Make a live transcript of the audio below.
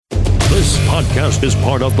This podcast is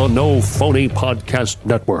part of the No Phony Podcast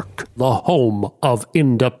Network, the home of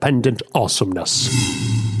independent awesomeness.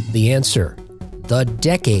 The answer: the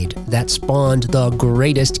decade that spawned the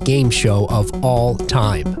greatest game show of all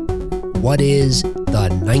time. What is the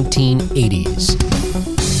 1980s?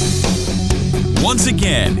 Once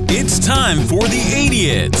again, it's time for the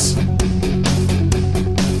 80s.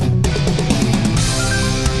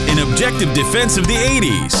 An objective defense of the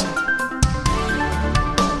 80s.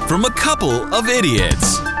 From a couple of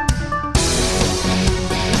idiots.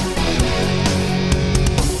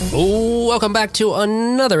 Oh, welcome back to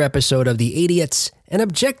another episode of The Idiots, an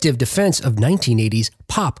objective defense of 1980s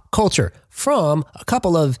pop culture from a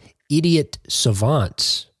couple of idiot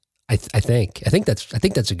savants. I think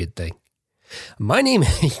that's a good thing. My name,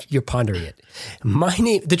 you're pondering it.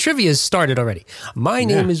 The trivia has started already. My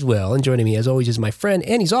name is Will, and joining me as always is my friend,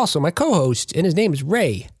 and he's also my co-host, and his name is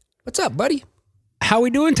Ray. What's up, buddy? How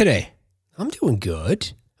we doing today? I'm doing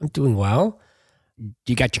good. I'm doing well.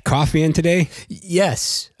 You got your coffee in today?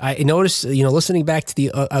 Yes. I noticed, listening back to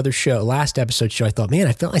the other show, last episode show, I thought, man,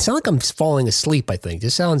 I sound like I'm falling asleep, I think.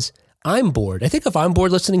 I'm bored. I think if I'm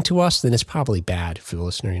bored listening to us, then it's probably bad for the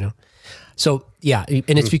listener, So, yeah,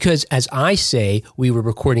 and it's because, as I say, we were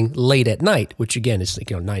recording late at night, which, again, is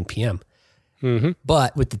 9 p.m. Mm-hmm.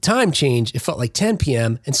 But with the time change, it felt like 10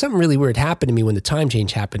 p.m. And something really weird happened to me when the time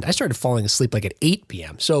change happened. I started falling asleep like at 8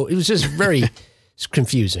 p.m. So it was just very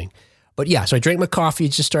confusing. But yeah, so I drank my coffee.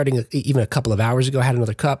 It's just starting even a couple of hours ago. I had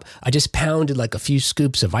another cup. I just pounded like a few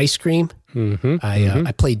scoops of ice cream. Mm-hmm.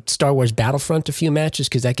 I played Star Wars Battlefront a few matches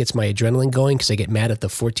because that gets my adrenaline going because I get mad at the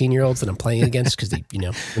 14-year-olds that I'm playing against because they,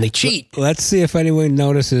 when they cheat. Let's see if anyone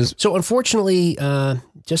notices. So unfortunately,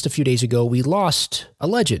 just a few days ago, we lost a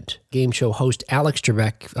legend. Game show host Alex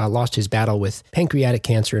Trebek lost his battle with pancreatic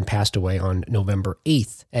cancer and passed away on November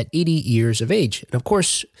 8th at 80 years of age. And of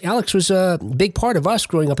course, Alex was a big part of us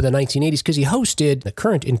growing up in the 1980s because he hosted the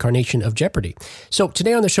current incarnation of Jeopardy. So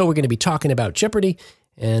today on the show, we're going to be talking about Jeopardy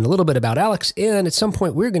and a little bit about Alex. And at some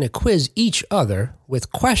point, we're going to quiz each other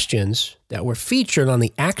with questions that were featured on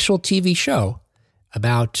the actual TV show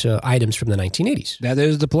about items from the 1980s. That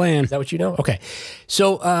is the plan. Is that what you know? Okay.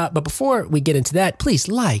 So, but before we get into that, please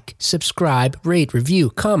like, subscribe, rate, review,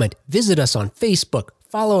 comment, visit us on Facebook,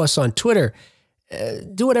 follow us on Twitter.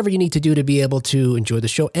 Do whatever you need to do to be able to enjoy the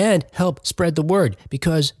show and help spread the word,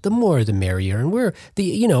 because the more the merrier. And we're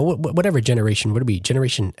the, whatever generation, what are we,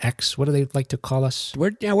 Generation X? What do they like to call us?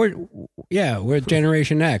 We're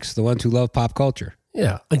Generation X, the ones who love pop culture.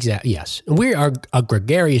 Yeah, exactly. Yes. And we are a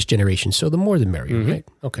gregarious generation, so the more the merrier, right?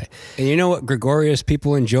 Okay. And you know what gregarious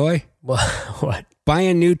people enjoy? What?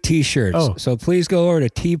 Buying new t-shirts. Oh. So please go over to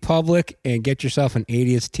TeePublic and get yourself an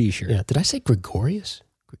 80s t-shirt. Yeah. Did I say gregarious?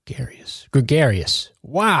 Gregarious.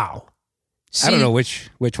 Wow. See, I don't know which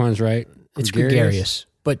one's right. It's gregarious.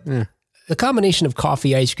 But the combination of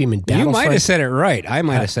coffee, ice cream, and Battlefront. You might have said it right. I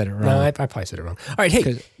might have said it wrong. No, I probably said it wrong. All right,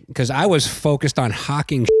 hey. Because I was focused on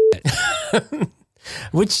hawking shit.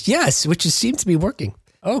 Which seemed to be working.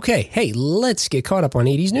 Okay, hey, let's get caught up on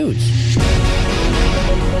 80s news.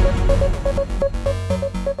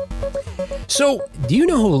 So, do you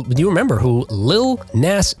remember who Lil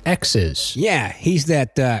Nas X is? Yeah, he's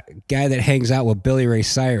that guy that hangs out with Billy Ray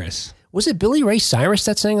Cyrus. Was it Billy Ray Cyrus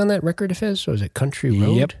that sang on that record of his? Or was it Country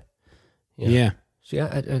Road? Yep. Yeah. See,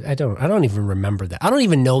 I don't even remember that. I don't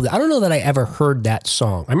even know that. I don't know that I ever heard that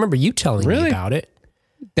song. I remember you telling me about it.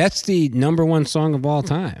 That's the number one song of all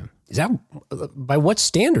time. Is that by what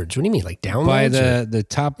standards? What do you mean, like downloads? By the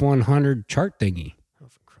top 100 chart thingy.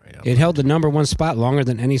 It held the number one spot longer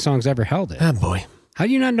than any song's ever held it. Oh, boy. How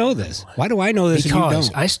do you not know this? Why do I know this and you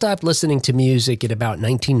don't? I stopped listening to music at about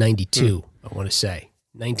 1992, I want to say.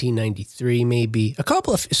 1993, maybe.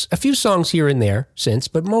 A few songs here and there since,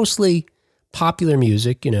 but mostly popular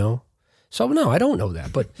music, So, no, I don't know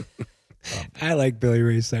that, but... I like Billy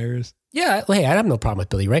Ray Cyrus. Yeah, hey, I have no problem with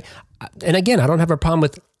Billy Ray. And again, I have a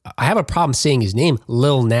problem saying his name,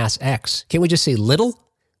 Lil Nas X. Can't we just say Little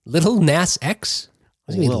Nas X?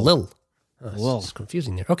 What do you mean Lil? It's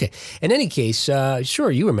confusing there. Okay. In any case,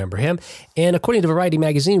 sure, you remember him. And according to Variety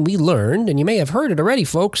Magazine, we learned, and you may have heard it already,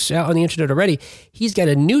 folks, out on the internet already, he's got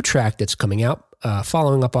a new track that's coming out,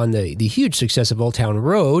 following up on the huge success of Old Town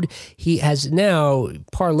Road. He has now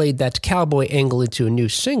parlayed that cowboy angle into a new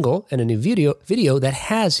single and a new video that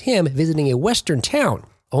has him visiting a Western town,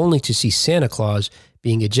 only to see Santa Claus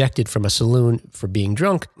being ejected from a saloon for being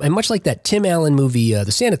drunk. And much like that Tim Allen movie,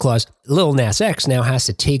 The Santa Claus, Lil Nas X now has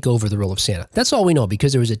to take over the role of Santa. That's all we know,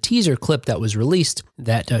 because there was a teaser clip that was released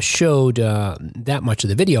that showed that much of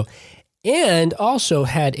the video. and also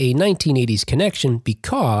had a 1980s connection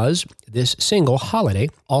because this single, Holiday,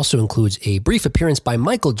 also includes a brief appearance by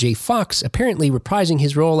Michael J. Fox, apparently reprising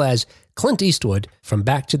his role as Clint Eastwood from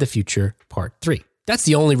Back to the Future Part 3. That's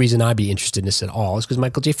the only reason I'd be interested in this at all, is because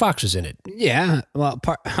Michael J. Fox was in it. Yeah. Well,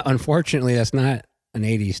 unfortunately, that's not an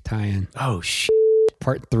 80s tie-in. Oh, shit.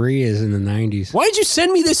 Part 3 is in the 90s. Why'd you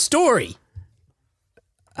send me this story?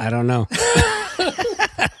 I don't know.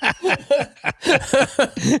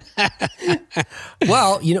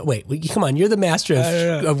 Well, wait, come on. You're the master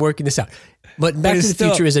of working this out. But Back to the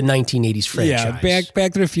Future is a 1980s franchise. Yeah,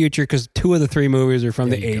 Back to the Future, because 2 of the 3 movies are from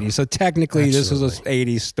the 80s. Go. So technically, This is an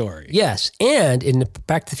 80s story. Yes, and in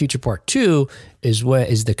Back to the Future Part 2 is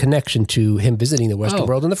the connection to him visiting the Western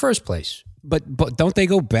world in the first place. But don't they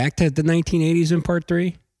go back to the 1980s in Part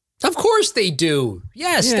 3? Of course they do.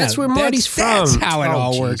 Yes, that's where Marty's from. That's how it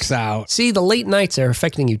all works out. See, the late nights are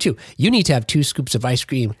affecting you too. You need to have 2 scoops of ice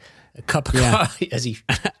cream, a cup of coffee as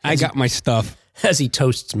I got my stuff. As he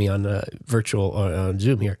toasts me on virtual on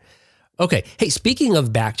Zoom here. Okay. Hey, speaking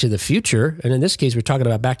of Back to the Future, and in this case, we're talking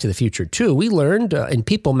about Back to the Future 2, we learned in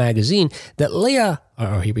People magazine that Leia,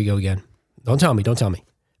 here we go again. Don't tell me.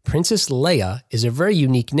 Princess Leia is a very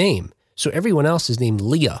unique name. So everyone else is named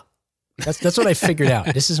Leia. That's what I figured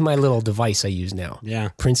out. This is my little device I use now. Yeah.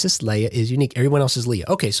 Princess Leia is unique. Everyone else is Leia.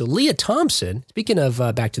 Okay, so Leah Thompson, speaking of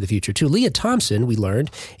Back to the Future 2, Leah Thompson, we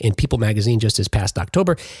learned in People magazine just this past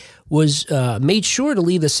October, was made sure to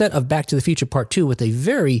leave the set of Back to the Future Part 2 with a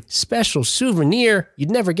very special souvenir.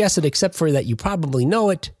 You'd never guess it except for that you probably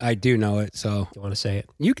know it. I do know it, so. You want to say it?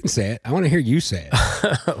 You can say it. I want to hear you say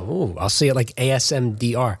it. Oh, I'll say it like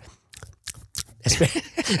ASMDR.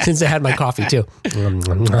 Since I had my coffee too.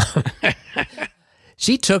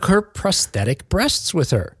 She took her prosthetic breasts with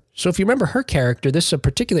her. So if you remember her character, this is a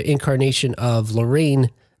particular incarnation of Lorraine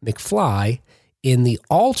McFly in the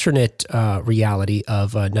alternate reality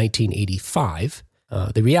of 1985.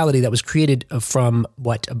 The reality that was created from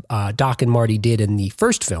what Doc and Marty did in the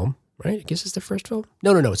first film, right? I guess it's the first film?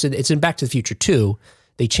 No. It's in Back to the Future 2.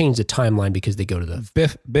 They changed the timeline because they go to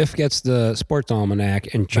the... Biff gets the sports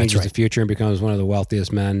almanac and changes the future and becomes one of the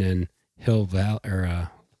wealthiest men in Hill Valley.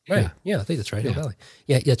 Right. Yeah, I think that's right. Hill Valley.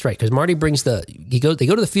 Yeah, that's right. Because Marty brings they go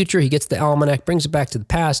to the future, he gets the almanac, brings it back to the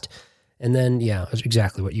past, and then, that's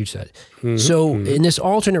exactly what you said. Mm-hmm. So in this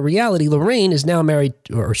alternate reality, Lorraine is now married,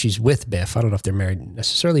 or she's with Biff. I don't know if they're married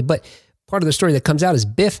necessarily, but part of the story that comes out is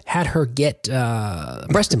Biff had her get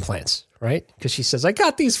breast implants. Right? Because she says, I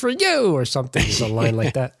got these for you, or something. There's a line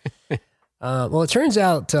like that. Well, it turns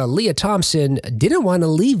out Leah Thompson didn't want to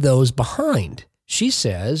leave those behind. She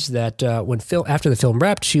says that after the film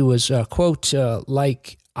wrapped, she was, quote,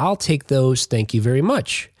 like, I'll take those, thank you very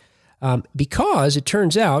much. Because it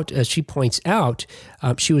turns out, as she points out,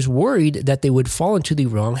 she was worried that they would fall into the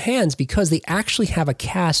wrong hands because they actually have a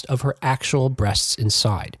cast of her actual breasts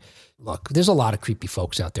inside. Look, there's a lot of creepy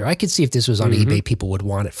folks out there. I could see if this was on eBay, people would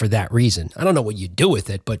want it for that reason. I don't know what you do with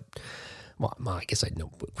it, but well, I guess I know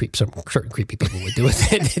what certain creepy people would do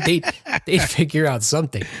with it. They'd figure out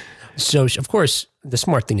something. So, of course, the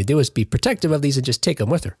smart thing to do is be protective of these and just take them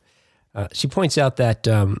with her. She points out that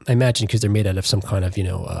I imagine because they're made out of some kind of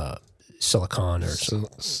silicone or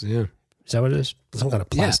something. Yeah. Is that what it is? Some kind of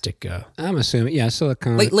plastic. Yeah. I'm assuming,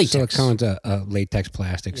 silicone. Latex. Silicone's a latex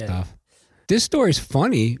plastic stuff. This story's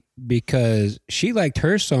funny because she liked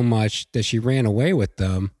her so much that she ran away with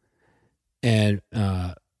them. And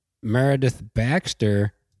Meredith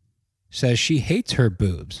Baxter says she hates her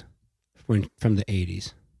boobs from the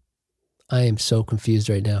 80s. I am so confused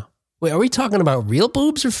right now. Wait, are we talking about real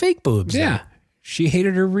boobs or fake boobs? Yeah. Then? She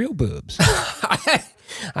hated her real boobs.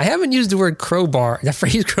 I haven't used the word crowbar, the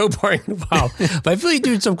phrase crowbar in a while, but I feel like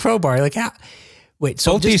doing some crowbar. Like, how? Wait,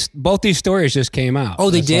 so both these stories just came out.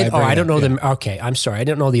 Oh, they did? I don't know them. Okay, I'm sorry. I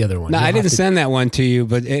didn't know the other one. No, I didn't send that one to you,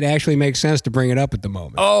 but it actually makes sense to bring it up at the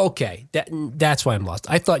moment. Oh, okay. That's why I'm lost.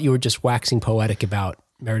 I thought you were just waxing poetic about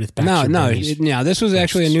Meredith Baxter. No. This was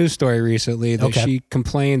actually a news story recently that she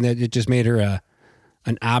complained that it just made her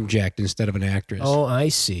an object instead of an actress. Oh, I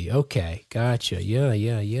see. Okay, gotcha.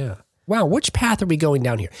 Yeah. Wow, which path are we going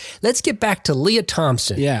down here? Let's get back to Leah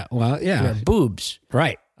Thompson. Yeah, well, yeah. Boobs.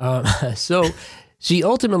 Right. So she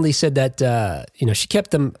ultimately said that, she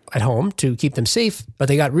kept them at home to keep them safe, but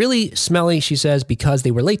they got really smelly, she says, because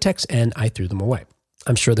they were latex, and I threw them away.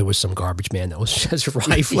 I'm sure there was some garbage man that was just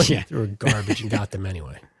rifling through garbage and got them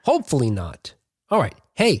anyway. Hopefully not. All right.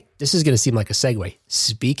 Hey, this is going to seem like a segue.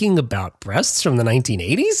 Speaking about breasts from the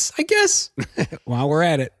 1980s, I guess. While we're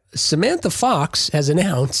at it. Samantha Fox has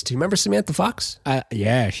announced, do you remember Samantha Fox?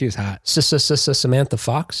 Yeah, she was hot. Samantha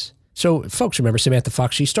Fox So folks remember Samantha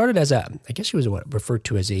Fox. She started as I guess she was referred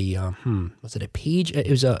to as a, was it a page? It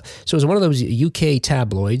was one of those UK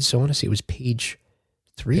tabloids. So I want to say it was page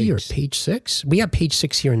 3 or page 6. We have page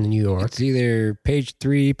 6 here in New York. It's either page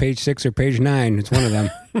 3, page 6, or page 9. It's one of them.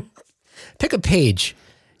 Pick a page.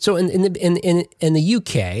 So in the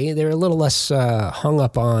UK, they're a little less hung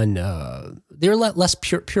up on, they're less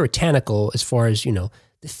puritanical as far as,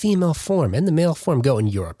 the female form and the male form go in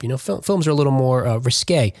Europe. Films are a little more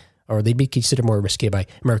risque, or they'd be considered more risque by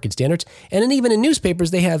American standards. And then even in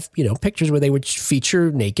newspapers, they have, pictures where they would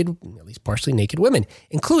feature naked, at least partially naked women,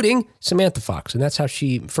 including Samantha Fox. And that's how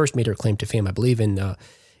she first made her claim to fame, I believe, in the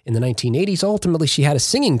 1980s. Ultimately, she had a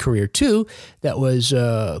singing career, too, that was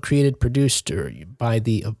produced by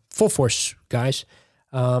the Full Force guys.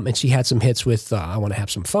 And she had some hits with I Want to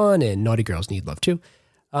Have Some Fun and Naughty Girls Need Love, too.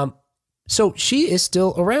 So she is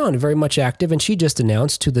still around, very much active, and she just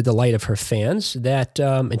announced, to the delight of her fans, that,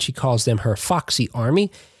 and she calls them her Foxy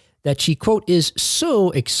Army, that she, quote, is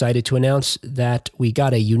so excited to announce that we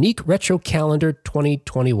got a unique retro calendar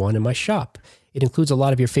 2021 in my shop. It includes a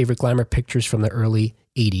lot of your favorite glamour pictures from the early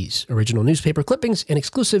 80s, original newspaper clippings, and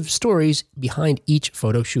exclusive stories behind each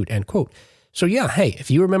photo shoot, end quote. So yeah, hey,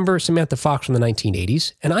 if you remember Samantha Fox from the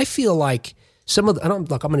 1980s, and I feel like I'm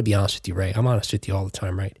going to be honest with you, Ray. I'm honest with you all the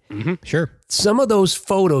time, right? Mm-hmm, sure. Some of those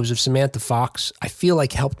photos of Samantha Fox, I feel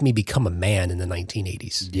like helped me become a man in the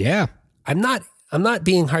 1980s. Yeah. I'm not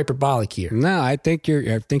being hyperbolic here. No, I think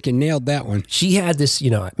you nailed that one. She had this,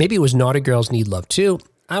 maybe it was Naughty Girls Need Love too.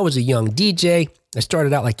 I was a young DJ. I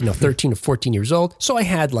started out 13 or 14 years old. So I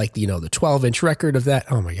had the 12-inch record of that.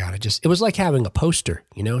 Oh my God. It was like having a poster,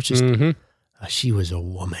 it's just, she was a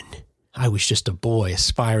woman. I was just a boy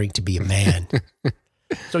aspiring to be a man.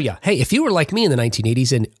 So yeah, hey, if you were like me in the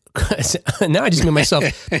 1980s, and now I just made myself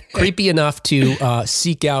creepy enough to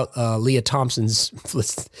seek out Leah Thompson's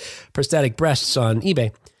prosthetic breasts on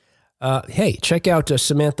eBay. Hey, check out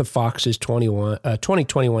Samantha Fox's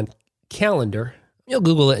 2021 calendar. You'll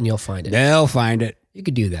Google it and you'll find it. They'll find it. You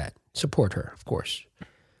could do that. Support her, of course.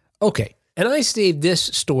 Okay, and I saved this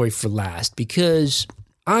story for last because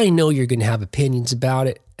I know you're going to have opinions about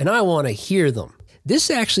it, and I want to hear them. This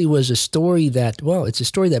actually was a story that, it's a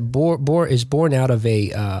story that is born out of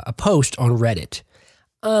a post on Reddit.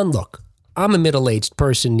 Look, I'm a middle-aged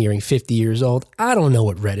person nearing 50 years old. I don't know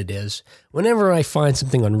what Reddit is. Whenever I find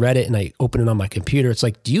something on Reddit and I open it on my computer, it's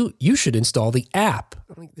like, you should install the app.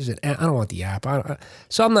 I'm like, there's an app. I don't want the app.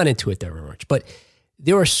 So I'm not into it that very much. But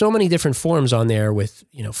there are so many different forums on there with,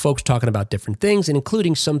 folks talking about different things, and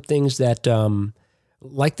including some things that,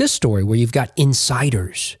 like this story where you've got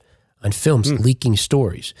insiders on films leaking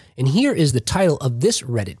stories. And here is the title of this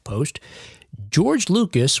Reddit post. George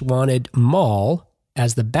Lucas wanted Maul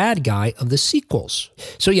as the bad guy of the sequels.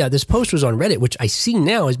 So yeah, this post was on Reddit, which I see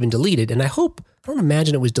now has been deleted. And I don't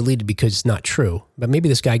imagine it was deleted because it's not true, but maybe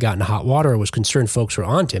this guy got into hot water or was concerned folks were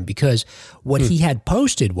onto him, because what he had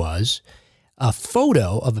posted was a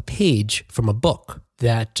photo of a page from a book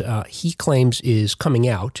that he claims is coming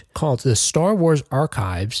out called The Star Wars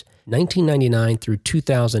Archives, 1999 through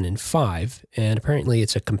 2005. And apparently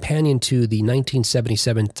it's a companion to the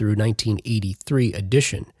 1977 through 1983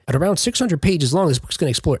 edition. At around 600 pages long, this book's going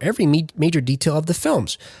to explore every major detail of the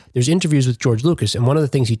films. There's interviews with George Lucas, and one of the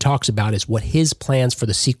things he talks about is what his plans for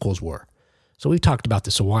the sequels were. So we talked about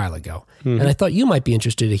this a while ago. And I thought you might be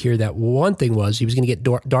interested to hear that one thing was he was going to get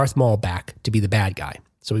Darth Maul back to be the bad guy,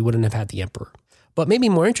 so he wouldn't have had the Emperor. But maybe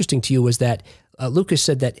more interesting to you was that Lucas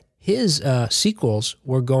said that his sequels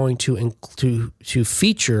were going to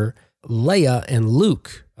feature Leia and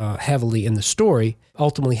Luke heavily in the story,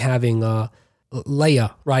 ultimately having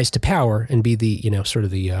Leia rise to power and be the, sort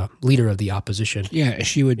of the leader of the opposition. Yeah,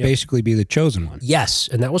 she would basically be the chosen one. Yes,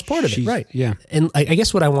 and that was part of it, right? Yeah. And I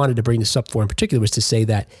guess what I wanted to bring this up for in particular was to say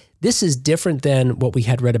that this is different than what we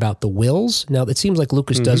had read about the wills. Now, it seems like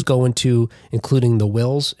Lucas does go into including the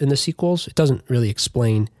wills in the sequels. It doesn't really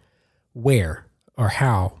explain where or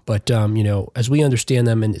how, but, as we understand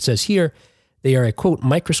them, and it says here, they are a, quote,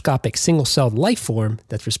 microscopic single-celled life form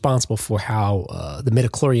that's responsible for how the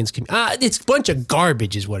midichlorians can... it's a bunch of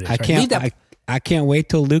garbage is what it is. I can't wait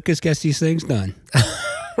till Lucas gets these things done.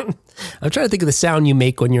 I'm trying to think of the sound you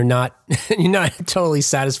make when you're not totally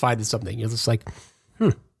satisfied with something. You're just like,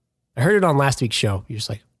 I heard it on last week's show. You're just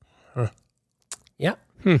like, yeah.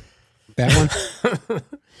 That one?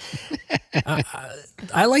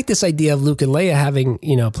 I like this idea of Luke and Leia having,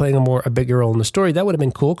 playing a bigger role in the story. That would have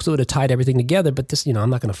been cool because it would have tied everything together. But this, I'm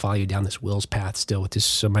not going to follow you down this Will's path still with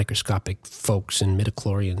this microscopic folks and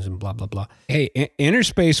midichlorians and blah, blah, blah. Hey, Inner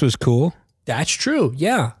Space was cool. That's true.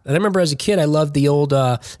 Yeah. And I remember as a kid, I loved the old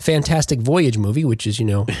Fantastic Voyage movie, which is,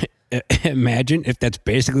 imagine if that's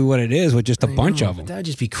basically what it is with just a bunch of them. That'd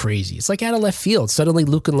just be crazy. It's like out of left field. Suddenly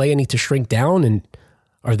Luke and Leia need to shrink down, and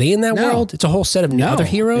are they in that world? It's a whole set of other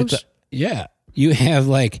heroes? Yeah. You have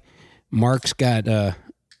like Mark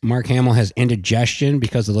Hamill has indigestion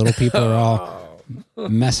because the little people are all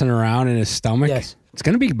messing around in his stomach. Yes. It's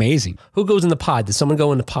going to be amazing. Who goes in the pod? Does someone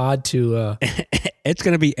go in the pod to... It's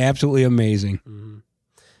going to be absolutely amazing. Mm-hmm.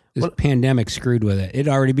 This pandemic screwed with it. It'd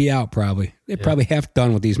already be out probably. They're probably half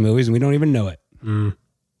done with these movies and we don't even know it. Mm.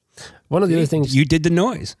 One of the other things... You did the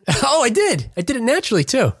noise. Oh, I did. I did it naturally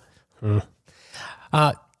too. Mm.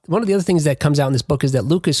 One of the other things that comes out in this book is that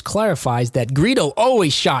Lucas clarifies that Greedo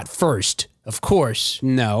always shot first, of course.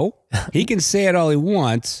 No. He can say it all he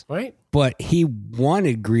wants. Right. But he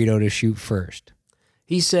wanted Greedo to shoot first.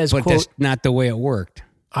 He says, but quote, that's not the way it worked.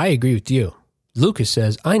 I agree with you. Lucas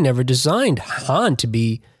says, I never designed Han to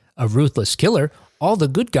be a ruthless killer. All the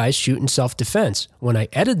good guys shoot in self-defense. When I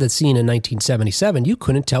edited the scene in 1977, you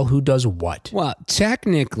couldn't tell who does what. Well,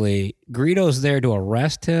 technically, Greedo's there to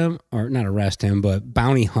arrest him, or not arrest him, but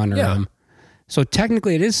bounty hunter him. So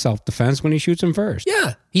technically it is self-defense when he shoots him first.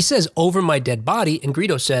 Yeah. He says, over my dead body, and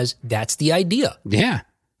Greedo says, that's the idea. Yeah.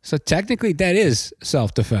 So technically that is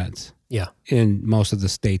self-defense. Yeah. In most of the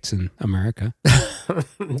states in America.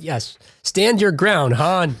 Yes. Stand your ground,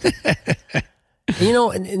 Han. You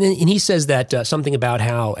know, and he says that something about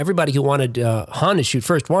how everybody who wanted Han to shoot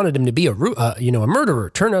first wanted him to be a murderer.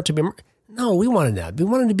 Turned out to be no, we wanted that. We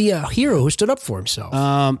wanted him to be a hero who stood up for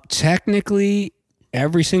himself. Technically,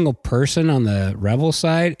 every single person on the rebel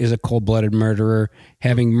side is a cold-blooded murderer,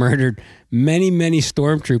 having murdered many, many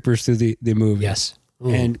stormtroopers through the movie. Yes.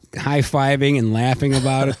 And high-fiving and laughing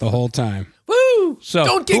about it the whole time. Woo! So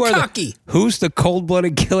don't get cocky. Who's the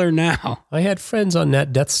cold-blooded killer now? I had friends on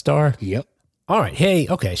that Death Star. Yep. All right. Hey,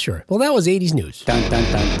 okay, sure. Well, that was 80s news. Dun, dun,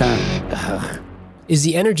 dun, dun. Is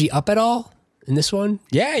the energy up at all in this one?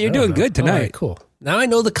 Yeah, you're doing good tonight. All right, cool. Now I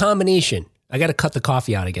know the combination. I got to cut the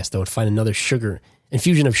coffee out, I guess, though, and find another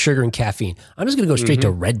infusion of sugar and caffeine. I'm just going to go straight to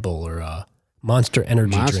Red Bull or Monster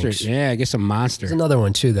Energy drinks. Yeah, I guess a Monster. There's another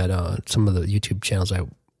one, too, that some of the YouTube channels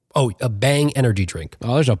a Bang energy drink.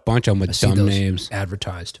 Oh, there's a bunch of them with dumb names.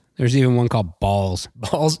 Advertised. There's even one called Balls.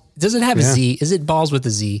 Balls? Does it have a Z? Is it Balls with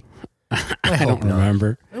a Z? I don't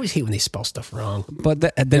remember. I always hate when they spell stuff wrong. But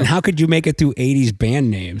then how could you make it through 80s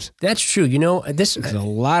band names? That's true. You know, a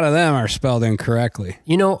lot of them are spelled incorrectly.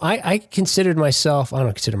 You know, I considered myself,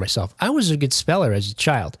 I was a good speller as a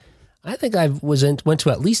child. I think I went to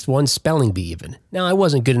at least one spelling bee even. Now, I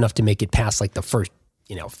wasn't good enough to make it past like the first,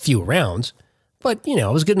 few rounds. But, I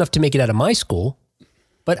was good enough to make it out of my school.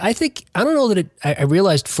 But I don't know that I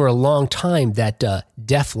realized for a long time that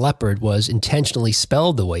Def Leppard was intentionally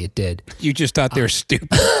spelled the way it did. You just thought they were stupid.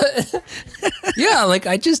 Yeah, like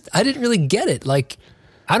I didn't really get it. Like,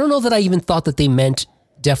 I don't know that I even thought that they meant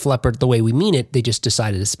Def Leppard the way we mean it. They just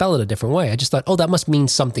decided to spell it a different way. I just thought, that must mean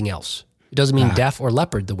something else. It doesn't mean deaf or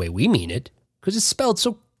leopard the way we mean it because it's spelled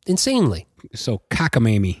so insanely. So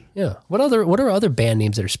cockamamie. Yeah. What are other band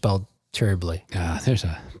names that are spelled terribly? There's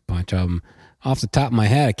a bunch of them. Off the top of my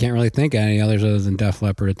head, I can't really think of any others other than Def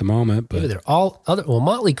Leppard at the moment. But maybe they're all other. Well,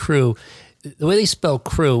 Motley Crue, the way they spell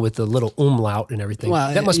crew with the little umlaut and everything,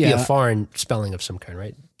 that must be a foreign spelling of some kind,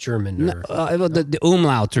 right? German or... the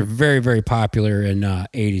umlauts are very, very popular in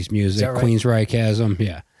 80s music. Right? Queensryche has them,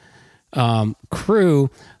 yeah.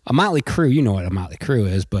 Crew, a Motley Crue, you know what a Motley Crue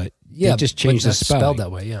is, but they just changed the spelling. Spelled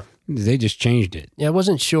that way, yeah. They just changed it. Yeah, I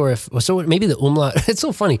wasn't sure so maybe the umlaut, it's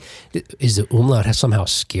so funny. Is the umlaut somehow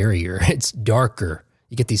scarier? It's darker.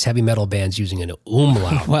 You get these heavy metal bands using an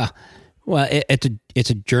umlaut. Well, it's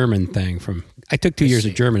a German thing I took 2 years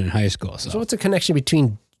of German in high school. So what's the connection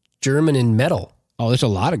between German and metal? Oh, there's a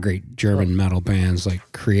lot of great German metal bands like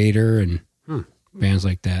Creator and bands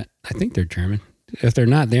like that. I think they're German. If they're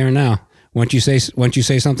not, they are now. Once you say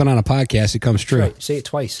something on a podcast, it comes true. Right. Say it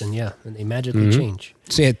twice, and they magically change.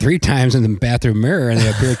 Say it 3 times in the bathroom mirror, and they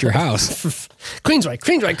appear at your house.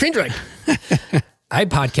 Queensryche. I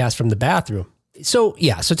podcast from the bathroom. So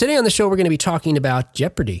today on the show, we're going to be talking about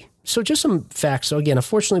Jeopardy. So just some facts. So again,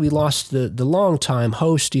 unfortunately, we lost the longtime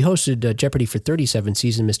host. He hosted Jeopardy for 37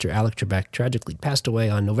 seasons. Mr. Alec Trebek tragically passed away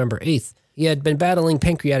on November 8th. He had been battling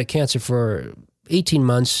pancreatic cancer for 18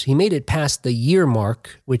 months. He made it past the year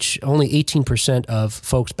mark, which only 18% of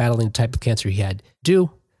folks battling the type of cancer he had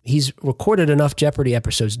do. He's recorded enough Jeopardy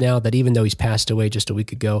episodes now that even though he's passed away just a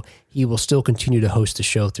week ago, he will still continue to host the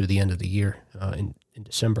show through the end of the year in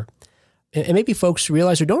December. and maybe folks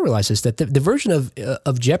realize or don't realize this, that the version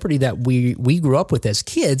of Jeopardy that we grew up with as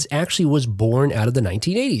kids actually was born out of the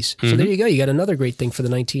 1980s. So there you go. You got another great thing for the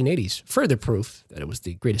 1980s. Further proof that it was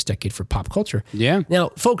the greatest decade for pop culture. Yeah. Now,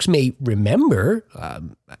 folks may remember,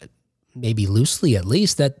 maybe loosely at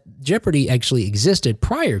least, that Jeopardy actually existed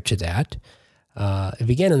prior to that. It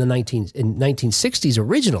began in the 1960s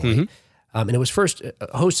originally. And it was first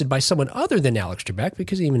hosted by someone other than Alex Trebek,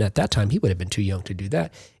 because even at that time, he would have been too young to do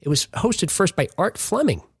that. It was hosted first by Art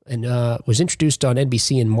Fleming and was introduced on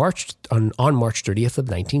NBC on March 30th of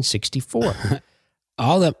 1964.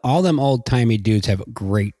 All them old-timey dudes have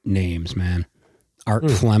great names, man. Art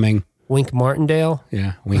Fleming. Wink Martindale.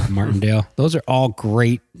 Yeah, Wink Martindale. Those are all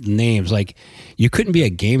great names. Like, you couldn't be a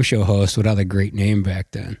game show host without a great name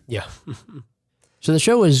back then. Yeah. So the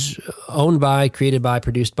show was owned by, created by,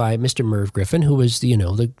 produced by Mr. Merv Griffin, who was the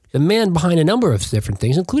man behind a number of different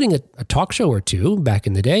things, including a talk show or two back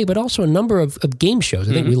in the day, but also a number of game shows.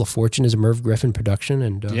 I think Wheel of Fortune is a Merv Griffin production.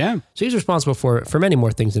 And so he's responsible for many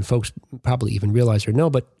more things than folks probably even realize or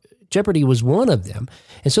know, but Jeopardy was one of them.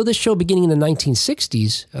 And so this show, beginning in the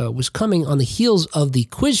 1960s, was coming on the heels of the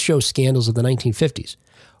quiz show scandals of the 1950s,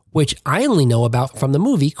 which I only know about from the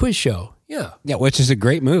movie Quiz Show. Yeah, which is a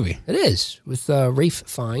great movie. It is, with Ralph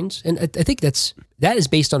Fiennes. And I think that is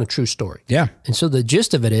based on a true story. Yeah. And so the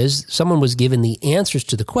gist of it is someone was given the answers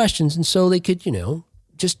to the questions, and so they could,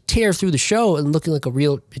 just tear through the show and looking like a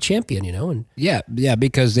real champion, And Yeah,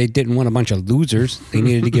 because they didn't want a bunch of losers. They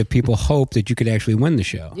needed to give people hope that you could actually win the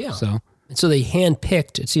show. Yeah. And so they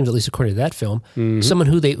handpicked, it seems, at least according to that film, someone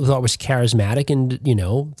who they thought was charismatic and,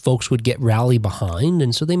 folks would get rally behind.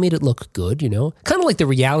 And so they made it look good, kind of like the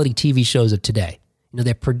reality TV shows of today.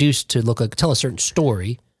 They're produced to tell a certain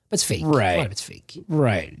story, but it's fake. Right. A lot of it's fake.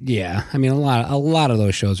 Right. Yeah. I mean, a lot of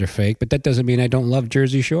those shows are fake, but that doesn't mean I don't love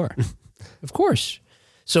Jersey Shore. Of course.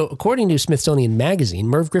 So according to Smithsonian Magazine,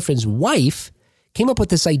 Merv Griffin's wife came up with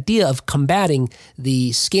this idea of combating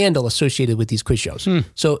the scandal associated with these quiz shows.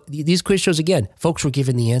 So these quiz shows, again, folks were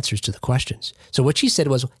given the answers to the questions. So what she said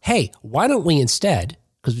was, hey, why don't we instead,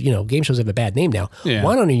 because, game shows have a bad name now,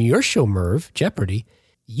 why don't in your show, Merv, Jeopardy,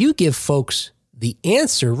 you give folks the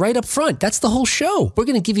answer right up front. That's the whole show. We're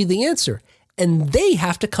going to give you the answer. And they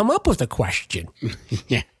have to come up with a question.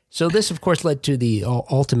 Yeah. So this, of course, led to the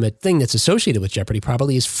ultimate thing that's associated with Jeopardy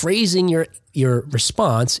probably is phrasing your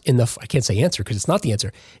response in the, I can't say answer because it's not the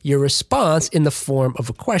answer, your response in the form of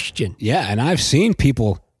a question. Yeah, and I've seen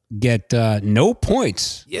people get no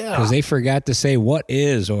points because they forgot to say what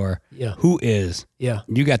is or who is. Yeah.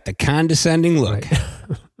 You got the condescending look.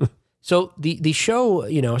 Right. So the show,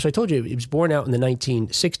 so I told you it was born out in the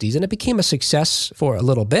 1960s and it became a success for a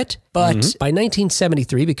little bit. But by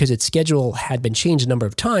 1973, because its schedule had been changed a number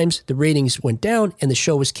of times, the ratings went down and the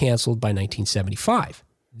show was canceled by 1975.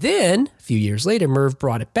 Then, a few years later, Merv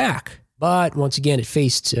brought it back. But once again, it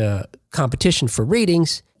faced competition for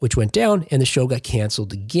ratings, which went down and the show got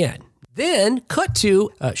canceled again. Then, cut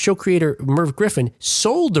to show creator Merv Griffin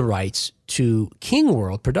sold the rights to King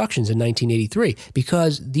World Productions in 1983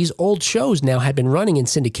 because these old shows now had been running in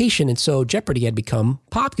syndication, and so Jeopardy had become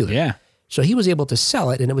popular. Yeah. So he was able to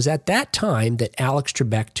sell it, and it was at that time that Alex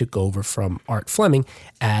Trebek took over from Art Fleming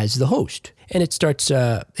as the host. And it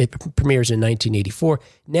premieres in 1984.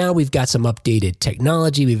 Now we've got some updated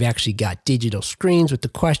technology. We've actually got digital screens with the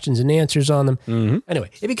questions and answers on them. Anyway,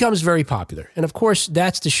 it becomes very popular. And of course,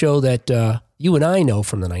 that's the show that you and I know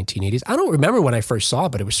from the 1980s. I don't remember when I first saw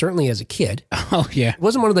it, but it was certainly as a kid. Oh, yeah. It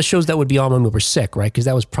wasn't one of the shows that would be on when we were sick, right? Because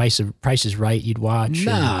that was Price is Right you'd watch.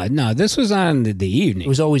 No, this was on the evening. It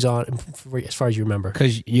was always on, as far as you remember.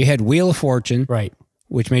 Because you had Wheel of Fortune, right,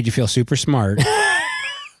 which made you feel super smart.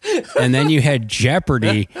 And then you had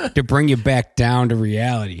Jeopardy to bring you back down to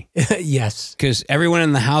reality. Yes. Because everyone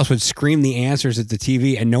in the house would scream the answers at the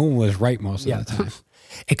TV and no one was right most of the time.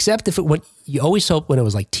 Except you always hoped when it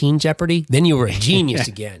was like Teen Jeopardy, then you were a genius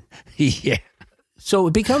again. Yeah. So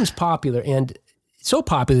it becomes popular, and so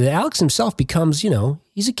popular that Alex himself becomes,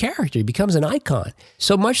 he's a character. He becomes an icon.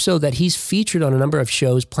 So much so that he's featured on a number of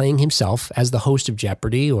shows playing himself as the host of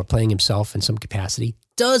Jeopardy or playing himself in some capacity.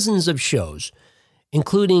 Dozens of shows,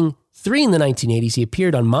 including 3 in the 1980s. He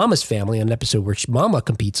appeared on Mama's Family on an episode where Mama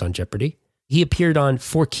competes on Jeopardy. He appeared on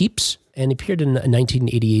Four Keeps and appeared in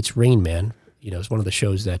 1988's Rain Man. It's one of the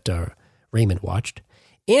shows that Raymond watched.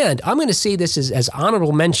 And I'm going to say this as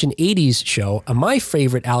honorable mention 80s show. My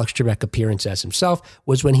favorite Alex Trebek appearance as himself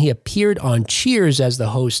was when he appeared on Cheers as the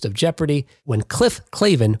host of Jeopardy when Cliff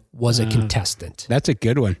Clavin was a contestant. That's a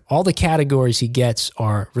good one. All the categories he gets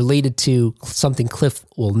are related to something Cliff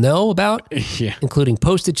will know about, including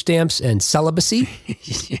postage stamps and celibacy.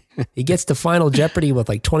 He gets to Final Jeopardy with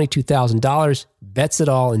like $22,000, bets it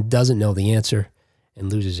all and doesn't know the answer and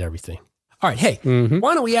loses everything. All right, hey,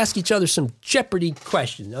 why don't we ask each other some Jeopardy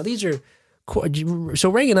questions? Now, these are... So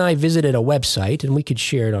Ray and I visited a website, and we could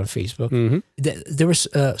share it on Facebook. There was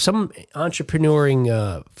some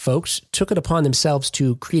entrepreneuring folks took it upon themselves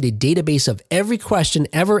to create a database of every question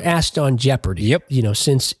ever asked on Jeopardy. Yep.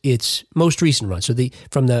 Since its most recent run. So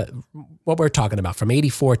what we're talking about from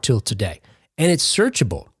 84 till today, and it's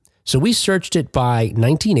searchable. So we searched it by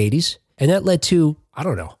 1980s, and that led to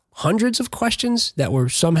hundreds of questions that were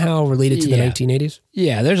somehow related to the 1980s.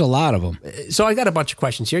 Yeah, there's a lot of them. So I got a bunch of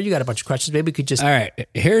questions here. You got a bunch of questions. Maybe we could just... All right,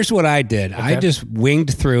 here's what I did. I just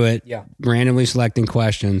winged through it, randomly selecting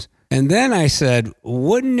questions. And then I said,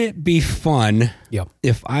 wouldn't it be fun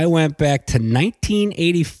if I went back to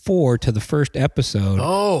 1984 to the first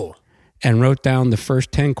episode and wrote down the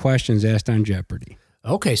first 10 questions asked on Jeopardy?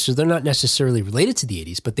 Okay, so they're not necessarily related to the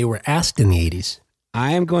 80s, but they were asked in the 80s.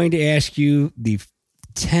 I am going to ask you the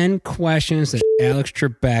 10 questions that Alex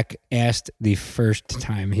Trebek asked the first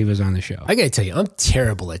time he was on the show. I got to tell you, I'm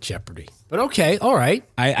terrible at Jeopardy. But okay, all right.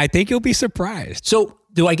 I think you'll be surprised. So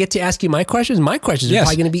do I get to ask you my questions? My questions are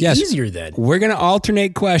probably going to be easier then. We're going to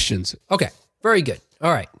alternate questions. Okay, very good.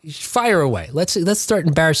 All right, fire away. Let's start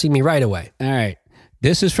embarrassing me right away. All right.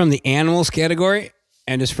 This is from the animals category,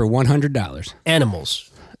 and it's for $100.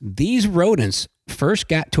 Animals. These rodents first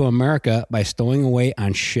got to America by stowing away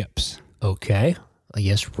on ships. Okay. I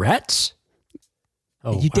guess rats?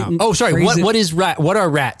 Oh, you didn't sorry. What is rat? What are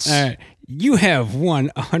rats? You have won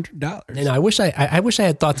 $100. And I wish I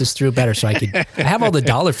had thought this through better so I could. I have all the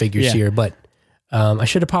dollar figures here, but I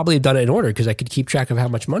should have probably done it in order because I could keep track of how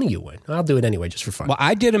much money you win. I'll do it anyway, just for fun. Well,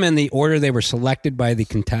 I did them in the order they were selected by the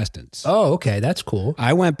contestants. Oh, okay, that's cool.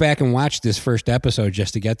 I went back and watched this first episode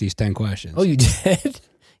just to get these 10 questions. Oh, you did?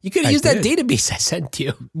 You could have used that database I sent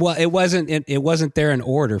you. Well, it wasn't there in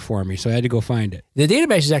order for me, so I had to go find it. The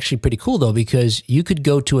database is actually pretty cool, though, because you could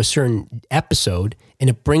go to a certain episode, and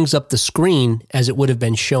it brings up the screen as it would have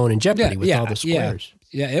been shown in Jeopardy with all the squares.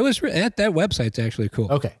 Yeah, it was that website's actually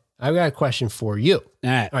cool. Okay, I've got a question for you.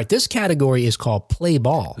 All right, this category is called Play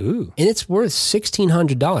Ball. Ooh. And it's worth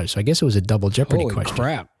 $1,600, so I guess it was a double Jeopardy Holy question.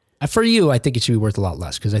 Crap. For you, I think it should be worth a lot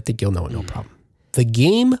less, because I think you'll know it no problem. The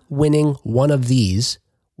game-winning one of these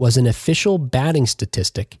was an official batting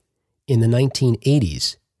statistic in the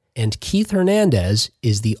 1980s, and Keith Hernandez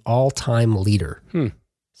is the all-time leader.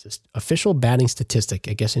 It's this official batting statistic,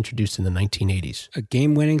 I guess, introduced in the 1980s. A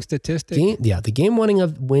game-winning statistic?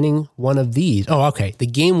 The winning one of these. Oh, okay. The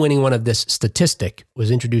game-winning one of this statistic was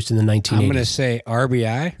introduced in the 1980s. I'm going to say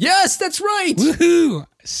RBI. Yes, that's right. Woohoo!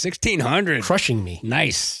 1,600. Crushing me.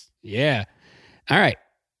 Nice. Yeah. All right.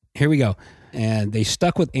 Here we go. And they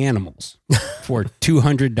stuck with animals for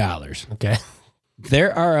 $200. Okay.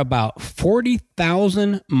 There are about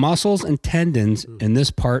 40,000 muscles and tendons in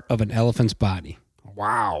this part of an elephant's body.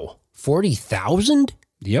 Wow. 40,000?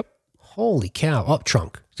 Yep. Holy cow. Oh,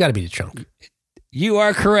 trunk. It's got to be the trunk. You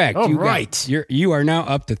are correct. All right. You are now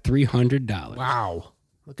up to $300. Wow.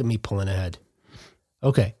 Look at me pulling ahead.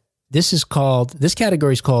 Okay. This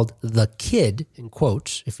category is called The Kid, in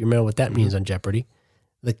quotes, if you remember what that means on Jeopardy.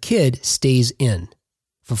 The Kid Stays In.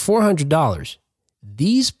 For $400,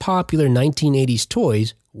 these popular 1980s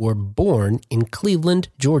toys were born in Cleveland,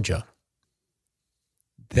 Georgia.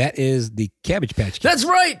 That is the Cabbage Patch Kids. That's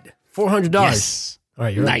right. $400. Yes. All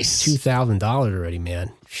right, you're nice. At $2,000 already,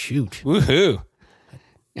 man. Shoot. Woohoo.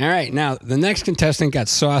 All right, now the next contestant got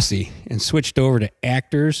saucy and switched over to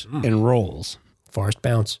actors and roles. Forrest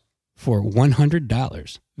Bounce. For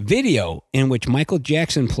 $100. Video in which Michael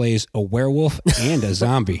Jackson plays a werewolf and a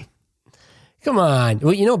zombie. Come on.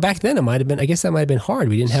 Well, back then it might have been, I guess that might have been hard.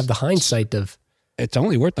 We didn't have the hindsight of. It's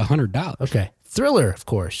only worth $100. Okay. Thriller, of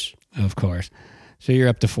course. Of course. So you're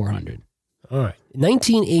up to $400. All right.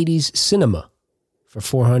 1980s cinema for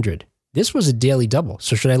 $400. This was a daily double.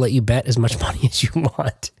 So should I let you bet as much money as you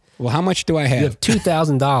want? Well, how much do I have? You have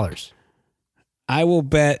 $2,000. I will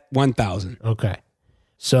bet $1,000. Okay.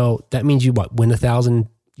 So that means you what? Win 1,000.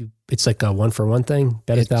 It's like a 1-for-1 thing.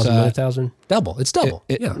 Bet 1,000, win 1,000. Double. It's double.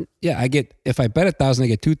 Yeah. I get, if I bet 1,000, I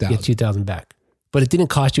get 2,000. Get 2,000 back. But it didn't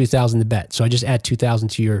cost you 1,000 to bet. So I just add 2,000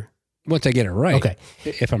 to your. Once I get it right. Okay.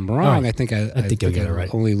 If I'm wrong, right. I think you'll get it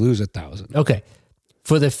right. Only lose 1,000. Okay.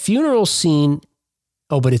 For the funeral scene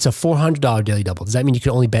Oh, but it's a $400 daily double. Does that mean you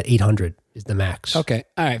can only bet 800 is the max? Okay.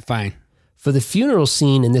 All right, fine. For the funeral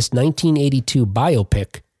scene in this 1982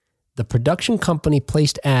 biopic, the production company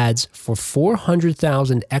placed ads for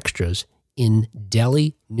 400,000 extras in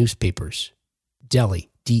Delhi newspapers. Delhi,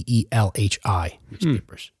 D-E-L-H-I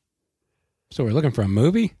newspapers. So we're looking for a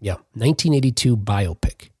movie? Yeah, 1982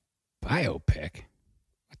 biopic. Biopic?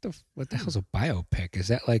 What the hell's a biopic? Is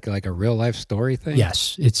that like a real life story thing?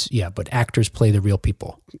 Yes, but actors play the real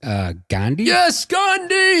people. Gandhi? Yes,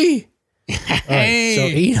 Gandhi! Hey, so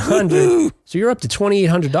 800. woo-hoo. So you're up to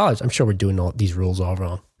 $2,800. I'm sure we're doing all these rules all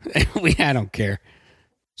wrong. I don't care.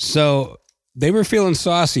 So they were feeling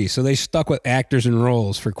saucy, so they stuck with actors and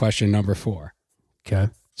roles for question number 4. Okay.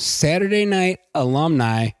 Saturday Night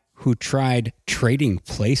alumni who tried trading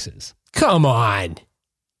places. Come on.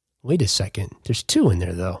 Wait a second. There's 2 in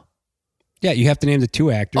there, though. Yeah, you have to name the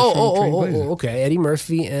 2 actors. from Trading Places. Okay. Eddie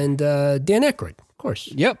Murphy and Dan Aykroyd, of course.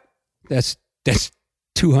 Yep. That's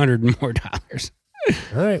 $200 more.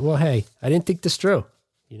 All right. Well, hey, I didn't think this through.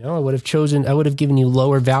 I would have given you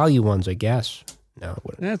lower value ones, I guess. No, it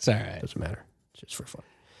wouldn't. That's all right. Doesn't matter. It's just for fun.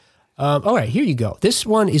 All right, here you go. This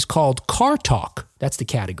one is called Car Talk. That's the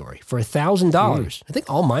category for $1,000. I think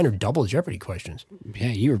all mine are double Jeopardy questions. Yeah,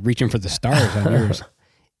 you were reaching for the stars on yours.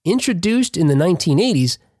 Introduced in the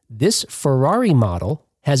 1980s, this Ferrari model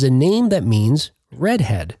has a name that means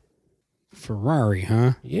redhead. Ferrari,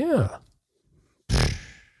 huh? Yeah.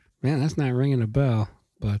 Man, that's not ringing a bell.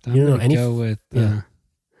 But I'm You don't know going any- to go with... Yeah.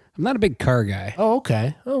 I'm not a big car guy. Oh,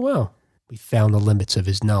 okay. Oh, well. We found the limits of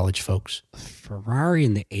his knowledge, folks. Ferrari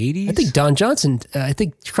in the 80s? I think Don Johnson, I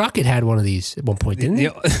think Crockett had one of these at one point, didn't he?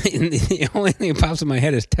 The only thing that pops in my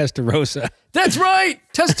head is Testarossa. That's right.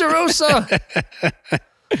 Testarossa.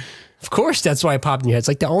 Of course, that's why it popped in your head. It's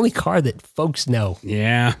like the only car that folks know.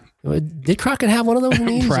 Yeah. Did Crockett have one of those in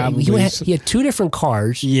the 80s? Probably. He had 2 different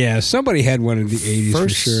cars. Yeah, somebody had one in the 80s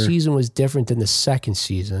First for sure. season was different than the second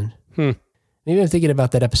season. Maybe I'm thinking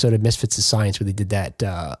about that episode of Misfits of Science where they did that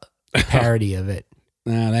parody of it.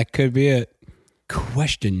 That could be it.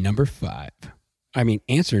 Question number 5.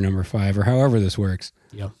 Answer number 5, or however this works.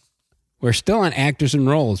 Yeah. We're still on actors and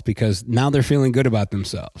roles because now they're feeling good about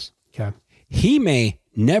themselves. Okay. He may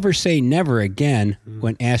never say never again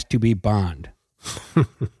when asked to be Bond.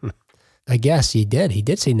 I guess he did. He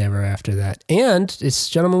did say never after that. And it's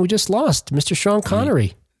the gentleman we just lost, Mr. Sean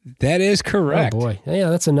Connery. That is correct. Oh, boy. Yeah,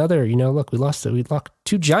 that's another, look, we lost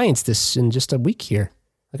 2 giants this in just a week here.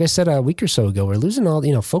 Like I said a week or so ago, we're losing all,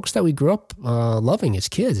 folks that we grew up loving as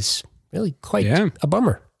kids. It's really quite a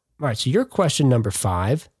bummer. All right, so your question number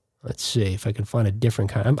 5. Let's see if I can find a different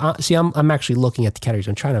kind. I'm actually looking at the categories.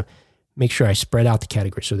 I'm trying to make sure I spread out the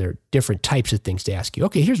categories so there are different types of things to ask you.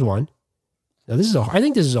 Okay, here's one. Now I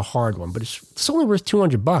think this is a hard one, but it's only worth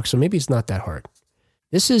 $200, so maybe it's not that hard.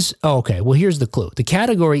 This is, okay, well, here's the clue. The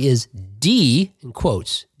category is D, in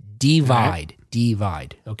quotes, divide.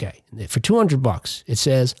 Okay, for $200, it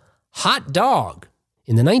says hot dog.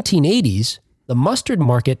 In the 1980s, the mustard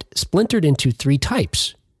market splintered into 3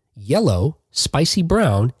 types: yellow, spicy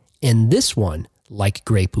brown, and this one, like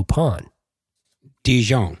Grey Poupon.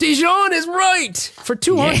 Dijon. Dijon is right for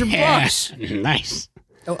 $200. Nice.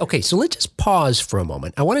 Okay, so let's just pause for a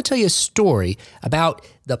moment. I want to tell you a story about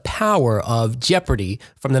the power of Jeopardy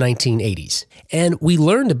from the 1980s. And we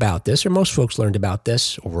learned about this, or most folks learned about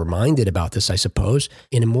this, or were reminded about this, I suppose,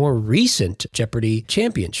 in a more recent Jeopardy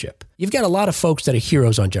championship. You've got a lot of folks that are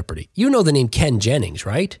heroes on Jeopardy. You know the name Ken Jennings,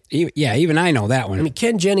 right? Yeah, even I know that one.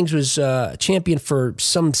 Ken Jennings was a champion for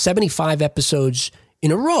some 75 episodes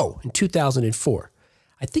in a row in 2004.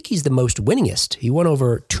 I think he's the most winningest. He won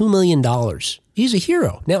over $2 million. He's a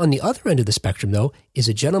hero. Now, on the other end of the spectrum, though, is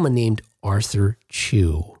a gentleman named Arthur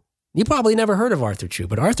Chu. You probably never heard of Arthur Chu,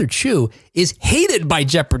 but Arthur Chu is hated by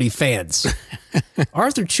Jeopardy fans.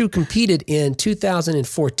 Arthur Chu competed in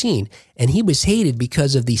 2014, and he was hated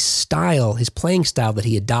because of the style, his playing style that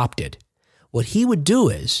he adopted. What he would do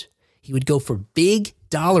is he would go for big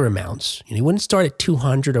dollar amounts. And he wouldn't start at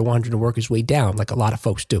 200 or 100 and work his way down like a lot of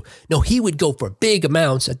folks do. No, he would go for big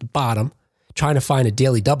amounts at the bottom, trying to find a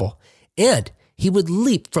daily double. And he would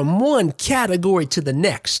leap from one category to the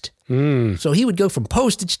next. So he would go from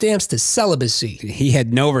postage stamps to celibacy. He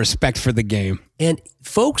had no respect for the game. And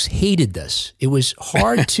folks hated this. It was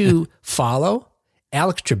hard to follow.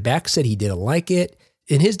 Alex Trebek said he didn't like it.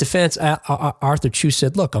 In his defense, Arthur Chu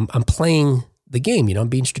said, look, I'm playing the game. I'm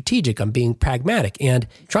being strategic. I'm being pragmatic and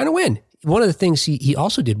trying to win. One of the things he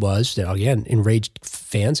also did was, that again, enraged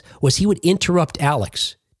fans, was he would interrupt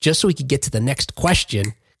Alex just so he could get to the next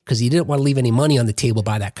question because he didn't want to leave any money on the table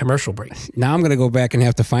by that commercial break. Now I'm going to go back and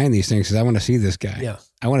have to find these things because I want to see this guy. Yeah.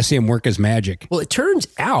 I want to see him work his magic. Well, it turns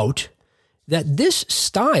out that this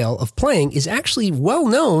style of playing is actually well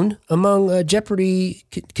known among Jeopardy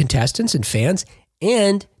contestants and fans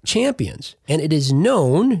and champions. And it is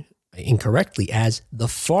known incorrectly as the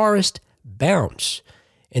Forrest Bounce.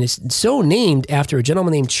 And it's so named after a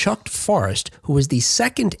gentleman named Chuck Forrest, who was the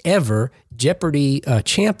second ever Jeopardy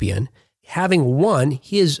champion, having won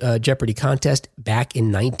his Jeopardy contest back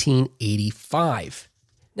in 1985.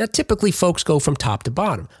 Now, typically folks go from top to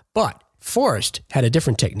bottom, but Forrest had a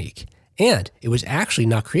different technique. And it was actually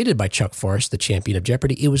not created by Chuck Forrest, the champion of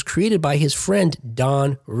Jeopardy. It was created by his friend,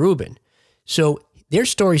 Don Rubin. So their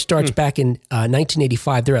story starts back in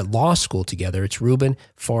 1985. They're at law school together. It's Rubin,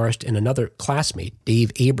 Forrest, and another classmate,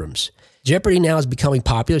 Dave Abrams. Jeopardy now is becoming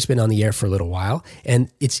popular. It's been on the air for a little while, and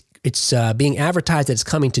it's being advertised that it's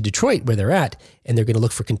coming to Detroit where they're at, and they're going to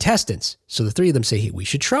look for contestants. So the three of them say, hey, we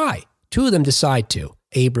should try. Two of them decide to,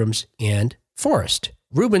 Abrams and Forrest.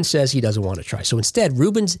 Rubin says he doesn't want to try. So instead,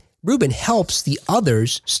 Rubin helps the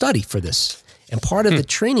others study for this. And part of the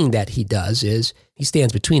training that he does is he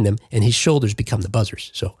stands between them and his shoulders become the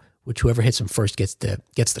buzzers. So whoever hits him first gets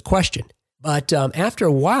the question. But after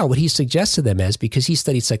a while, what he suggests to them is, because he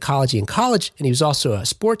studied psychology in college and he was also a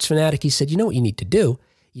sports fanatic, he said, you know what you need to do?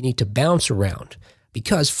 You need to bounce around,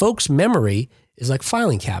 because folks' memory is like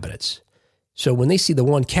filing cabinets. So when they see the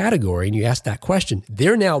one category and you ask that question,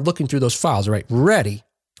 they're now looking through those files, right, ready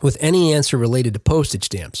with any answer related to postage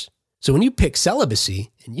stamps. So when you pick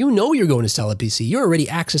celibacy and you know you're going to celibacy, you're already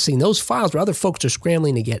accessing those files where other folks are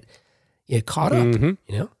scrambling to get caught up, you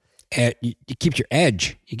know? You keep your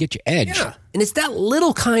edge. You get your edge. Yeah. And it's that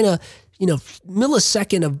little kind of,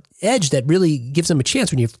 millisecond of edge that really gives them a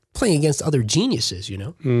chance when you're playing against other geniuses, you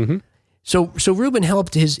know? Mm-hmm. So Rubin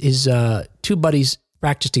helped his two buddies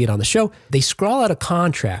practice to get on the show. They scrawl out a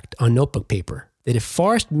contract on notebook paper that if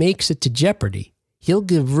Forrest makes it to Jeopardy, he'll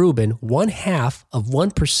give Rubin 1/2 of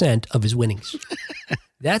 1% of his winnings.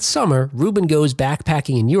 That summer, Rubin goes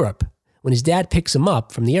backpacking in Europe. When his dad picks him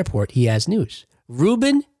up from the airport, he has news.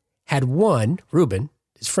 Rubin had won,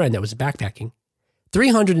 his friend that was backpacking,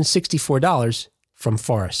 $364 from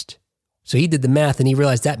Forrest. So he did the math and he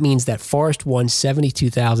realized that means that Forrest won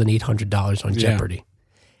 $72,800 on Jeopardy.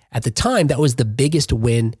 At the time, that was the biggest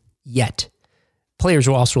win yet. Players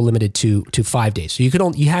were also limited to 5 days. So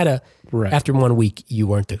after 1 week, you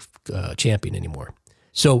weren't the champion anymore.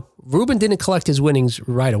 So Rubin didn't collect his winnings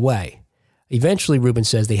right away. Eventually, Rubin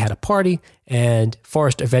says they had a party, and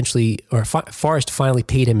Forrest finally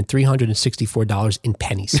paid him $364 in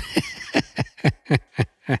pennies.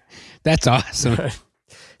 That's awesome.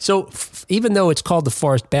 So even though it's called the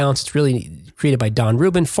Forrest Bounce, it's really created by Don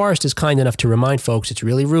Rubin. Forrest is kind enough to remind folks it's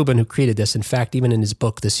really Rubin who created this. In fact, even in his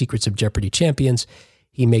book, The Secrets of Jeopardy Champions,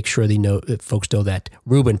 he makes sure folks know that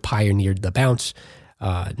Rubin pioneered the bounce,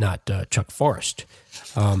 not Chuck Forrest.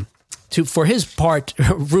 For his part,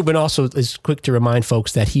 Rubin also is quick to remind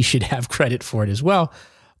folks that he should have credit for it as well.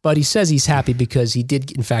 But he says he's happy because he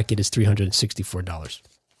did, in fact, get his $364.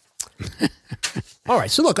 All right.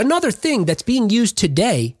 So look, another thing that's being used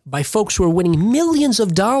today by folks who are winning millions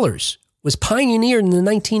of dollars was pioneered in the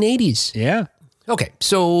 1980s. Yeah. Okay.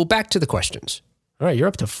 So back to the questions. All right. You're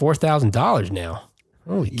up to $4,000 now.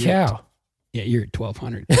 Holy cow. Yeah, you're at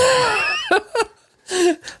 $1,200.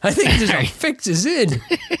 I think there's some fixes in.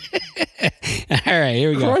 All right,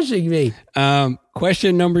 here we go. Crushing me.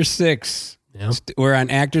 Question number 6. Yeah. We're on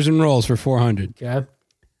actors and roles for 400. Okay.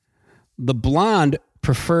 The blonde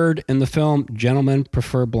preferred in the film Gentlemen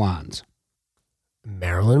Prefer Blondes.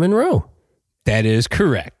 Marilyn Monroe. That is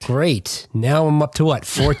correct. Great. Now I'm up to what?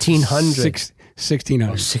 1,400. 1,600.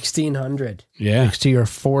 1,600. Yeah. Next to your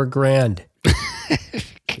 $4,000.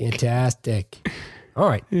 Fantastic. All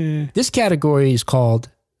right. This category is called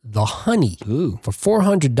the Honey. Ooh. For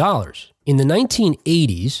 $400. In the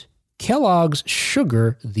 1980s, Kellogg's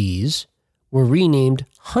Sugar These were renamed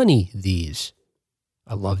Honey These.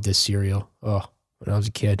 I loved this cereal. Oh, when I was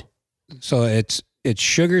a kid. So it's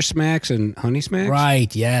Sugar Smacks and Honey Smacks?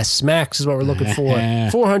 Right. Yes. Smacks is what we're looking for.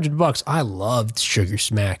 $400. I loved Sugar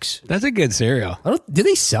Smacks. That's a good cereal. Do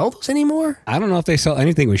they sell those anymore? I don't know if they sell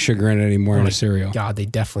anything with sugar in it anymore in a cereal. God, they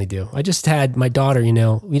definitely do. I just had my daughter,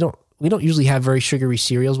 we don't usually have very sugary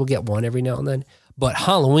cereals. We'll get one every now and then. But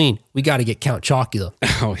Halloween, we got to get Count Chocula.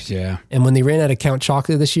 Oh, yeah. And when they ran out of Count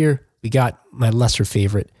Chocula this year, we got my lesser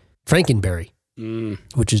favorite, Frankenberry,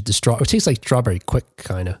 which is it tastes like strawberry quick,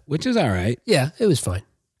 kind of. Which is all right. Yeah, it was fine.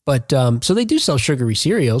 But so they do sell sugary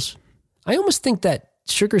cereals. I almost think that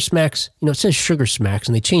Sugar Smacks, it says Sugar Smacks,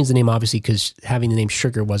 and they changed the name obviously because having the name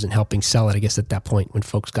sugar wasn't helping sell it, I guess, at that point when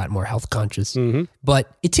folks got more health conscious. Mm-hmm.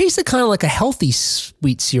 But it tasted kind of like a healthy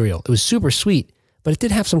sweet cereal. It was super sweet, but it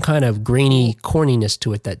did have some kind of grainy corniness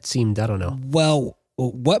to it that seemed, I don't know. Well,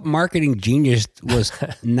 what marketing genius was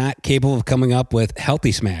not capable of coming up with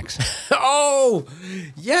Healthy Smacks? Oh,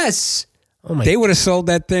 yes. Oh my! They would have sold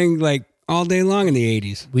that thing like all day long in the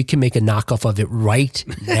 80s. We can make a knockoff of it right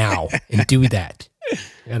now and do that.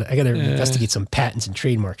 I got to investigate some patents and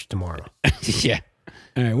trademarks tomorrow. Yeah.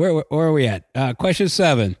 All right. Where are we at? Question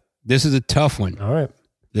 7. This is a tough one. All right.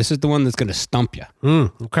 This is the one that's going to stump you.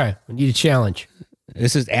 Okay. I need a challenge.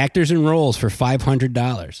 This is actors and roles for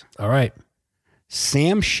 $500. All right.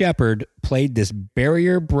 Sam Shepard played this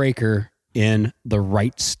barrier breaker in The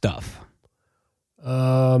Right Stuff.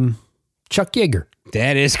 Chuck Yeager.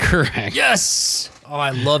 That is correct. Yes. Oh,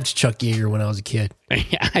 I loved Chuck Yeager when I was a kid.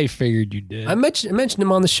 I figured you did. I mentioned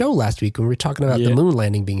him on the show last week when we were talking about the moon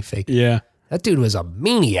landing being fake. Yeah. That dude was a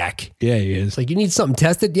maniac. Yeah, he is. It's like, you need something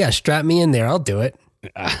tested? Yeah, strap me in there. I'll do it.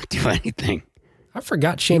 Do anything. I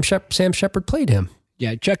forgot Sam Shepard played him.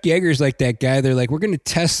 Yeah, Chuck Yeager's like that guy. They're like, we're going to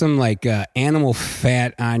test some like animal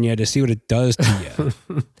fat on you to see what it does to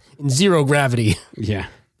you. In zero gravity. Yeah.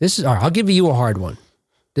 All right, I'll give you a hard one.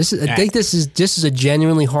 I think this is a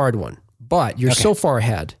genuinely hard one, but you're so far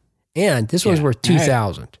ahead. And this one's worth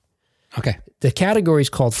 $2,000. Okay. The category is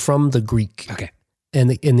called From the Greek. Okay. And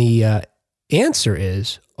the answer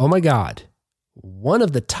is, oh my God, one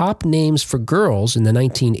of the top names for girls in the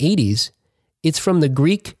 1980s, it's from the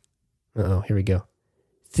Greek, here we go,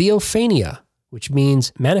 Theophania, which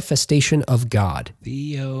means manifestation of God.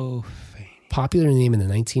 Theophania. Popular name in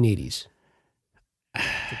the 1980s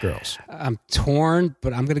for girls. I'm torn,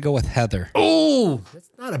 but I'm going to go with Heather. Oh, that's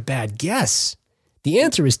not a bad guess. The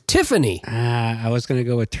answer is Tiffany. I was going to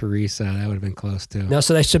go with Teresa. That would have been close too. Now,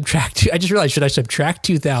 should I subtract? I just realized, should I subtract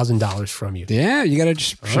 $2,000 from you? Yeah, you got to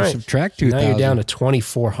just subtract $2,000. Now you're down to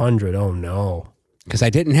 $2,400. Oh no! Because I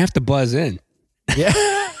didn't have to buzz in. Yeah.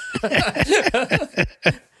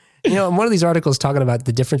 In one of these articles talking about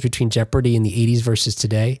the difference between Jeopardy in the 80s versus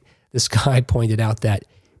today, this guy pointed out that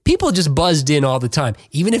people just buzzed in all the time,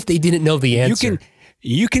 even if they didn't know the answer.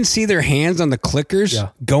 You can see their hands on the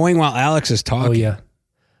clickers going while Alex is talking. Oh yeah.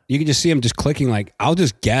 You can just see him just clicking like, I'll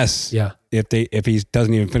just guess. Yeah. If he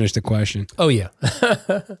doesn't even finish the question. Oh yeah.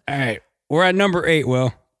 All right. We're at number 8,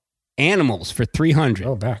 Will. Animals for $300.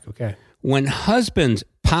 Oh, back. Okay. When husbands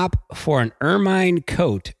pop for an ermine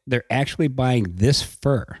coat, they're actually buying this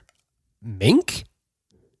fur. Mink?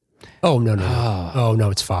 Oh, no. Oh, no,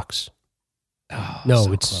 it's fox. Oh,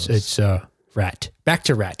 no, so it's rat. Back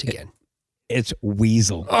to rat again. It's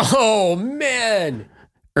weasel. Oh, man.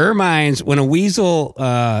 Ermines, when a weasel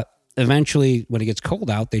eventually, when it gets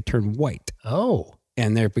cold out, they turn white. Oh.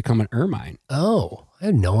 And they become an ermine. Oh, I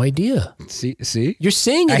had no idea. See? You're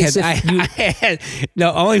saying it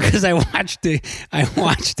no, only because I watched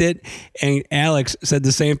it, and Alex said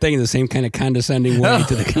the same thing in the same kind of condescending way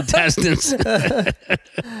to the contestants.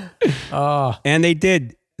 And they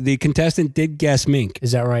did. The contestant did guess mink.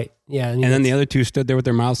 Is that right? Yeah. And then the other two stood there with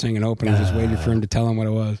their mouths hanging open and just waited for him to tell them what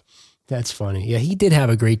it was. That's funny. Yeah, he did have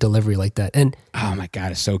a great delivery like that. And oh my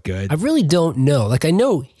God, it's so good. I really don't know. Like, I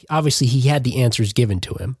know, obviously, he had the answers given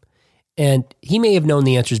to him. And he may have known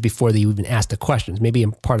the answers before they even asked the questions. Maybe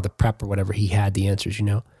in part of the prep or whatever, he had the answers,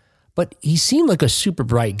 But he seemed like a super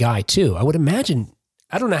bright guy, too. I would imagine,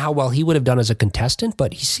 I don't know how well he would have done as a contestant,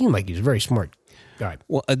 but he seemed like he was a very smart guy.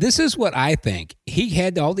 Well, this is what I think. He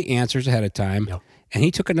had all the answers ahead of time, and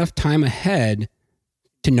he took enough time ahead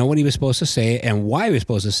to know what he was supposed to say and why he was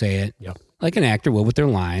supposed to say it, like an actor will with their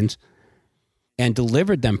lines, and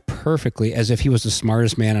delivered them perfectly as if he was the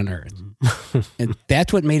smartest man on earth. And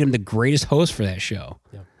that's what made him the greatest host for that show.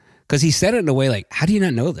 Because he said it in a way like, how do you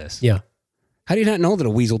not know this? Yeah. How do you not know that a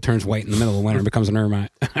weasel turns white in the middle of winter and becomes an ermine?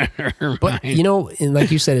 But, and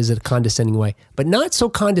like you said, is it a condescending way? But not so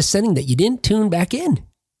condescending that you didn't tune back in.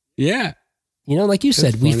 Yeah. Like you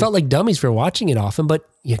said, we felt like dummies for watching it often, but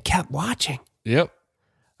you kept watching. Yep.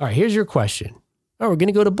 All right, here's your question. Oh, we're going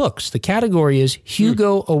to go to books. The category is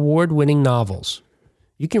Hugo Award-winning novels.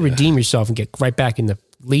 You can redeem yourself and get right back in the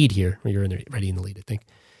lead here. Or you're already in the lead, I think.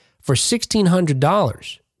 For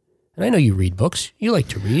 $1,600. And I know you read books. You like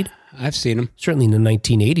to read. I've seen them. Certainly in the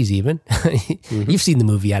 1980s even. You've seen the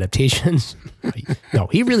movie adaptations. No,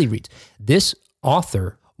 he really reads. This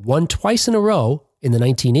author won twice in a row in the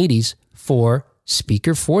 1980s for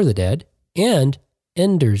Speaker for the Dead and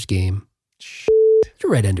Ender's Game. You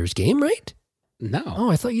read Ender's Game, right? No. Oh,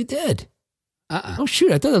 I thought you did. Oh,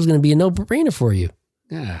 shoot. I thought that was going to be a no-brainer for you.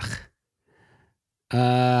 Ugh.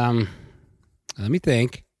 Let me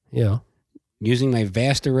think. Yeah. Using my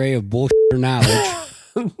vast array of bullshit knowledge.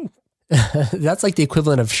 That's like the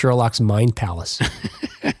equivalent of Sherlock's mind palace.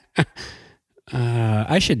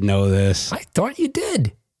 I should know this. I thought you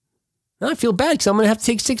did. Now I feel bad because I'm going to have to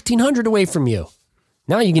take 1,600 away from you.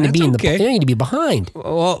 Now you're going to be okay. you're going to be behind.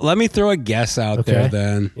 Well, let me throw a guess out there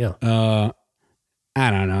then. Yeah. I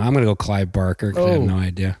don't know. I'm going to go Clive Barker because I have no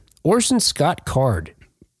idea. Orson Scott Card.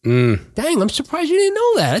 Dang, I'm surprised you didn't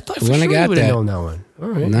know that. I thought for sure you would have known that one. All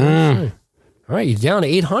right. No. All right, you're down to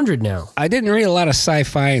 800 now. I didn't read a lot of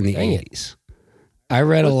sci-fi in the 80s. I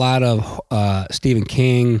read a lot of Stephen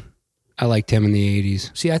King. I liked him in the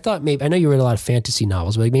 80s. See, I thought maybe, I know you read a lot of fantasy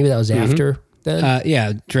novels, but maybe that was after then?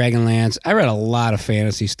 Yeah, Dragonlance. I read a lot of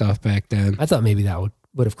fantasy stuff back then. I thought maybe that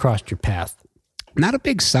would have crossed your path. Not a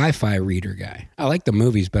big sci-fi reader guy. I like the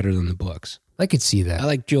movies better than the books. I could see that. I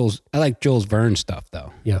like Jules Verne stuff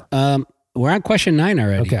though. Yeah. We're on question 9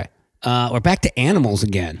 already. Okay. We're back to animals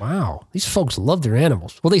again. Wow. These folks love their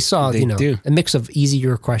animals. Well, they saw, do. a mix of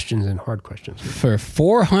easier questions and hard questions. For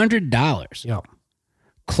 $400. Yeah.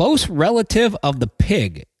 Close relative of the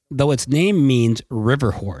pig, though its name means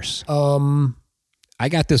river horse. I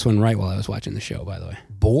got this one right while I was watching the show, by the way.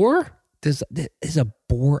 Boar? Is a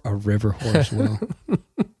boar a river horse, Will?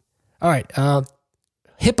 All right.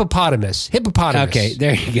 Hippopotamus. Okay,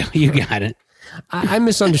 there you go. You got it. I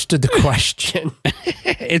misunderstood the question.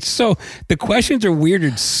 It's so, the questions are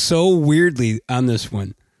weirded so weirdly on this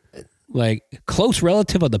one. Like, close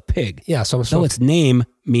relative of the pig. Yeah, so its name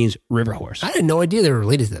means river horse. I had no idea they were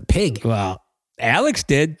related to the pig. Well, Alex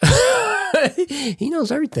did. He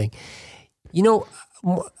knows everything.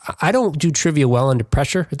 I don't do trivia well under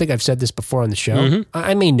pressure. I think I've said this before on the show. Mm-hmm.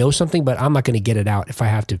 I may know something, but I'm not going to get it out if I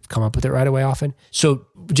have to come up with it right away often. So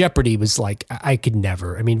Jeopardy was like, I could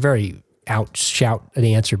never, very shout an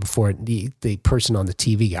answer before the person on the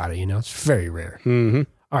TV got it, It's very rare. Mm-hmm.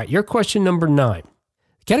 All right, your question number 9.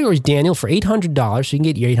 The category is Daniel for $800, so you can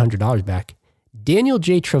get your $800 back. Daniel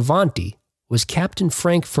J. Travanti was Captain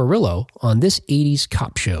Frank Furillo on this 80s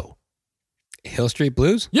cop show. Hill Street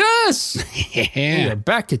Blues? Yes! Yeah. We're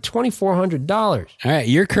back to $2,400. All right,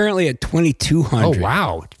 you're currently at $2,200. Oh,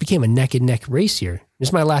 wow. It became a neck-and-neck race here. This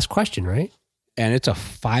is my last question, right? And it's a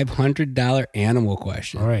 $500 animal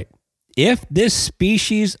question. All right. If this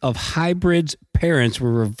species of hybrid's parents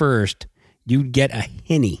were reversed, you'd get a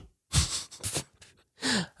henny.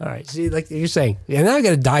 All right. See, like you're saying, and now I got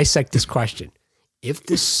to dissect this question. If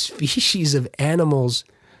the species of animals...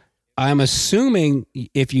 I'm assuming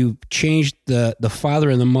if you changed the father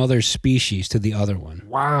and the mother's species to the other one.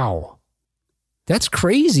 Wow. That's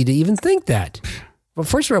crazy to even think that. Well,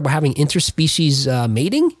 first of all, we're having interspecies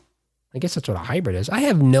mating? I guess that's what a hybrid is. I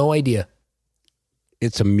have no idea.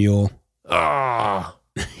 It's a mule. Oh.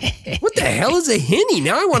 What the hell is a henny?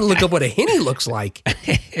 Now I want to look up what a henny looks like.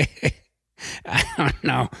 I don't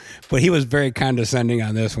know, but he was very condescending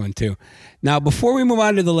on this one too. Now, before we move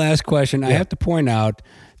on to the last question, I have to point out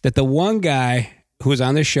that the one guy who was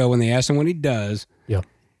on the show, when they asked him what he does,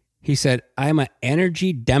 he said, "I'm an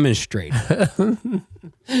energy demonstrator."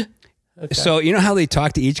 Okay. So you know how they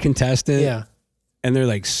talk to each contestant? Yeah. And they're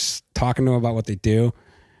like talking to them about what they do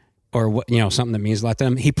or what, something that means a lot to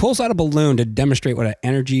them. He pulls out a balloon to demonstrate what an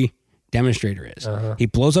energy demonstrator is. He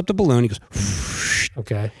blows up the balloon. He goes, whoosh,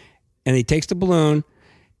 okay. And he takes the balloon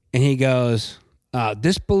and he goes,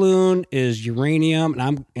 this balloon is uranium.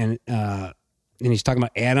 And he's talking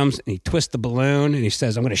about atoms, and he twists the balloon and he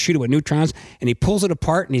says, I'm going to shoot it with neutrons. And he pulls it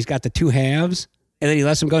apart and he's got the two halves. And then he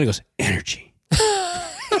lets them go and he goes, energy.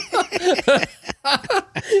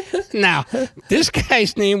 Now, this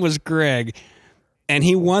guy's name was Greg, and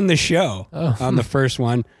he won the show on the first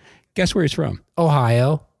one. Guess where he's from?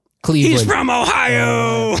 Ohio. Cleveland. He's from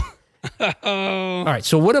Ohio. All right.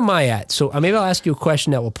 So what am I at? So maybe I'll ask you a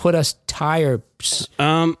question that will put us tired.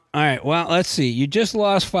 All right. Well, let's see. You just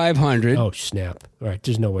lost 500. Oh, snap. All right.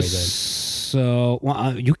 There's no way then. So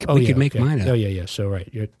we could make mine up. Oh, yeah. So,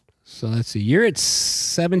 right. So let's see. You're at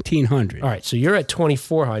 1,700. All right. So you're at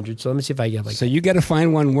 2,400. So let me see if I get So you got to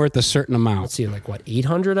find one worth a certain amount. Let's see,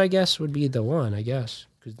 800, I guess, would be the one, I guess.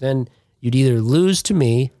 Because then you'd either lose to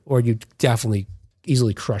me or you'd definitely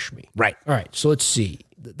easily crush me. Right. All right. So let's see.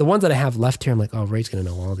 The ones that I have left here, I'm like, oh, Ray's going to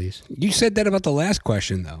know all these. You said that about the last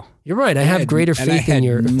question, though. You're right. I have greater faith in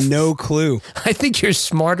your... no clue. I think you're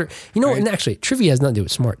smarter. And actually, trivia has nothing to do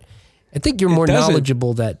with smart. I think you're more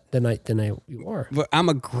knowledgeable than you are. But I'm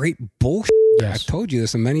a great bullshit. Yes. I've told you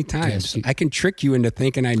this many times. Yes. I can trick you into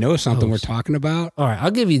thinking I know something we're talking about. All right,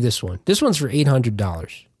 I'll give you this one. This one's for $800. All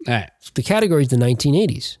right. The category is the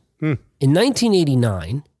 1980s. In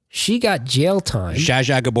 1989, she got jail time. Zsa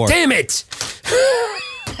Zsa Gabor. Damn it!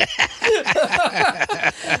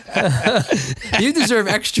 You deserve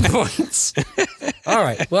extra points. All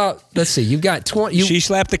right. Well, let's see. You've got 20. She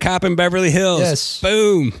slapped the cop in Beverly Hills. Yes.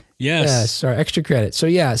 Boom. Yes. Yes. Sorry. Extra credit. So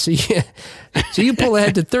you pull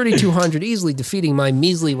ahead to 3,200, easily defeating my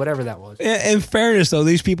measly whatever that was. In fairness, though,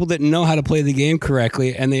 these people didn't know how to play the game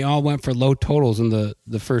correctly, and they all went for low totals in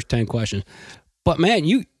the first 10 questions. But man,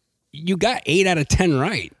 you got 8 out of 10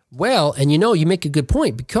 right. Well, and you make a good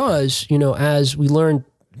point because, as we learned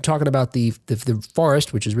talking about the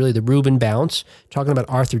forest, which is really the Reuben bounce, talking about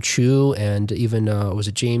Arthur Chu and even, was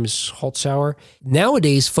it James Holzhauer?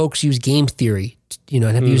 Nowadays, folks use game theory, and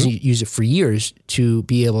have used it for years to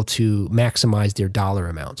be able to maximize their dollar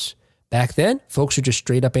amounts. Back then, folks are just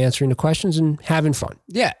straight up answering the questions and having fun.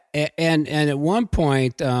 Yeah. And at one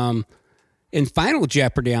point, in Final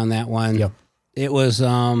Jeopardy on that one, it was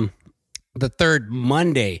the third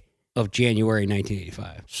Monday of January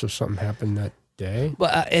 1985. So something happened that day?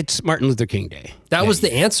 Well, it's Martin Luther King Day. That was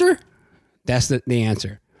the answer? That's the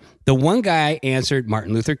answer. The one guy answered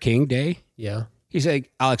Martin Luther King Day. Yeah. He said,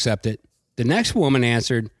 I'll accept it. The next woman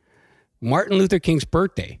answered Martin Luther King's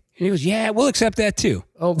birthday. And he goes, yeah, we'll accept that too.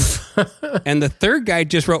 Oh. And the third guy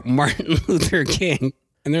just wrote Martin Luther King.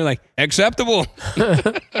 And they're like, acceptable.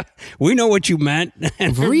 We know what you meant.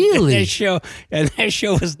 And really? That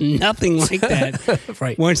show was nothing like that.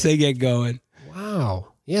 Right. Once they get going. Wow.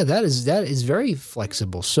 Yeah, that is very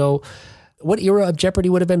flexible. So what era of Jeopardy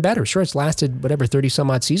would have been better? Sure, it's lasted, 30 some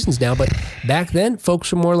odd seasons now, but back then,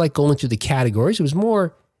 folks were more like going through the categories. It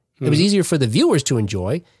was easier for the viewers to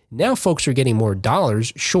enjoy. Now folks are getting more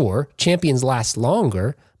dollars, sure. Champions last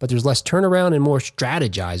longer, but there's less turnaround and more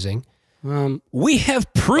strategizing. We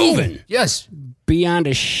have proven, yes, beyond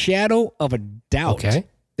a shadow of a doubt,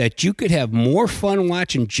 that you could have more fun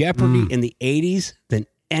watching Jeopardy in the 80s than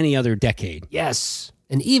any other decade. Yes.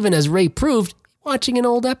 And even as Ray proved, watching an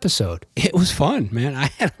old episode. It was fun, man. I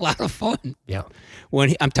had a lot of fun. Yeah.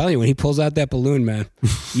 I'm telling you, when he pulls out that balloon, man,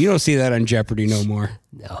 you don't see that on Jeopardy no more.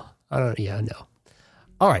 No. I don't. Yeah, no.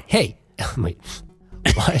 All right. Hey, wait.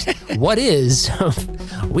 What is?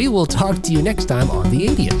 We will talk to you next time on The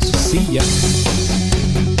 80s. See ya.